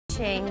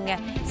watching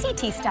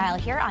CT Style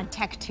here on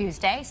Tech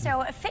Tuesday.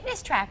 So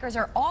fitness trackers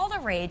are all the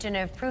rage and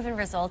have proven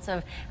results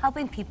of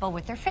helping people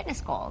with their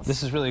fitness goals.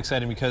 This is really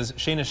exciting because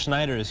Shayna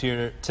Schneider is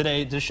here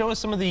today to show us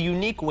some of the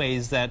unique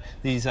ways that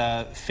these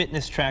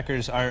fitness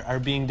trackers are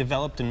being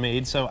developed and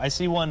made. So I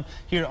see one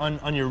here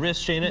on your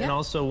wrist, Shayna, and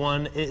also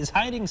one is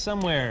hiding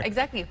somewhere.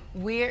 Exactly.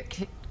 Where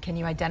can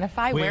you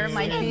identify where it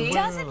might be? It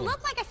doesn't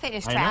look like a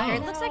fitness tracker.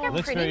 It looks like a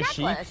pretty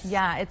necklace. Chic.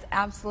 Yeah, it's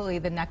absolutely.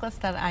 The necklace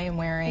that I am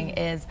wearing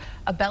is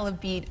a Bella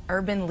Beat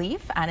Urban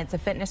Leaf, and it's a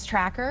fitness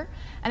tracker.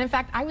 And in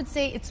fact, I would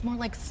say it's more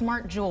like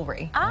smart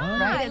jewelry.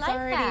 Right? It's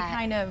already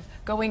kind of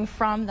going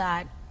from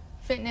that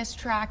fitness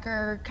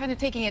tracker, kind of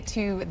taking it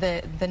to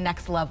the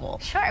next level.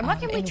 Sure. And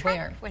what can we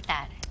track with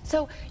that?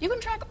 So you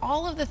can track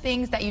all of the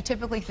things that you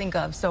typically think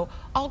of. So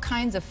all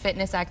kinds of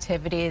fitness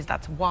activities,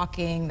 that's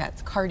walking,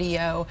 that's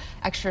cardio,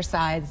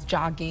 exercise,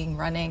 jogging,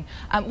 running.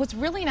 What's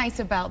really nice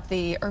about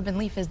the Urban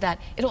Leaf is that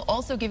it'll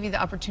also give you the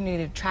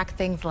opportunity to track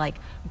things like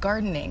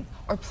gardening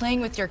or playing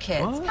with your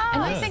kids. And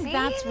I think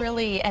that's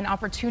really an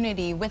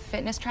opportunity with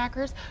fitness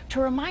trackers to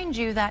remind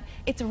you that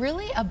it's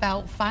really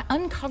about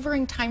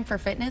uncovering time for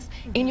fitness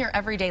in your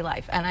everyday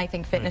life. And I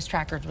think fitness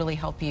trackers really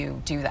help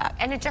you do that.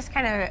 And it just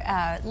kind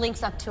of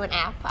links up to an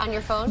app on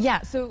your phone?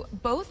 Yeah, so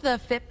both the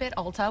Fitbit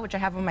Ulta, which I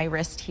have on my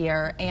wrist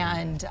here,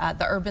 and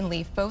the Urban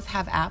Leaf both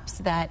have apps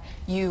that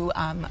you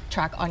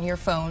track on your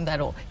phone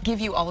that'll give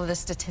you all of the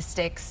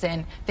statistics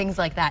and things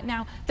like that.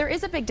 Now, there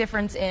is a big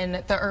difference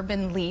in the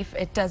Urban Leaf.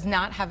 It does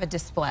not have a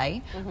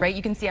display, right?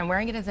 You can see I'm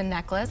wearing it as a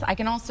necklace. I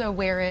can also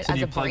wear it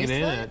as a bracelet. So do you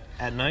plug it in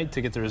at night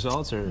to get the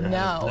results? Or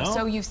no.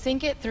 So you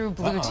sync it through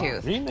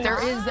Bluetooth.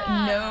 There is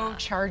no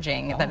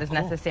charging that is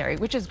necessary,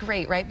 which is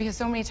great, right? Because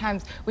so many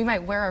times we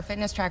might wear our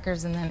fitness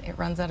trackers and then it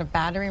runs out of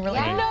battery. We're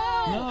like,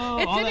 no,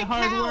 it didn't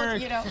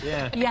count. You know?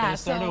 Yeah.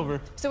 Start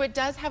over. So it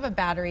does have a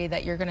battery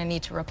that you're going to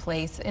need to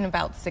replace in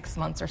about 6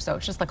 months or so.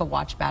 It's just like a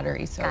watch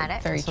battery, so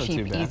very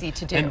cheap, easy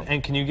to do.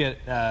 And can you get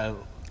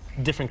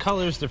different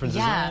colors, different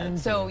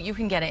designs? So you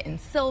can get it in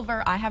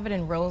silver. I have it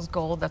in rose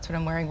gold. That's what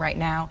I'm wearing right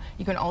now.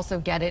 You can also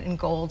get it in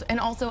gold and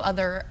also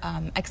other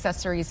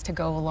accessories to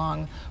go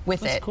along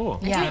with it. That's cool.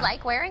 Do you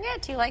like wearing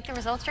it? Do you like the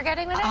results you're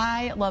getting with it?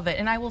 I love it.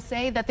 And I will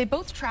say that they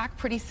both track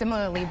pretty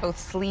similarly, both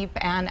sleep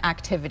and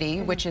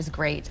activity, which is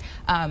great.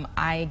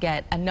 I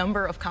get a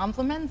number of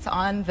compliments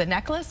on the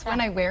necklace when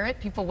I wear it.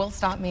 People will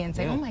stop me and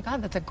say, oh my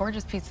God, that's a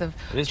gorgeous piece of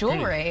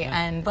jewelry.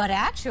 But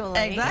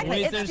actually,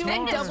 it's a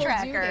fitness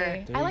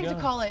tracker. I like to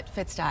call it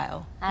Fit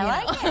Style. I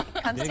like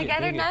it. Comes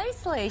together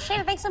nicely.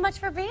 Shayna, thanks so much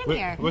for being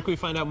here. Where can we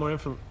find out more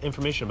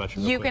information about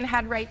you? You can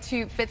head right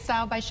to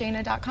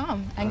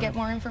fitstylebyshayna.com and get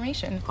more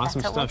information.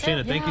 Awesome stuff.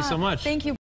 Shayna, thank you so much. Thank you.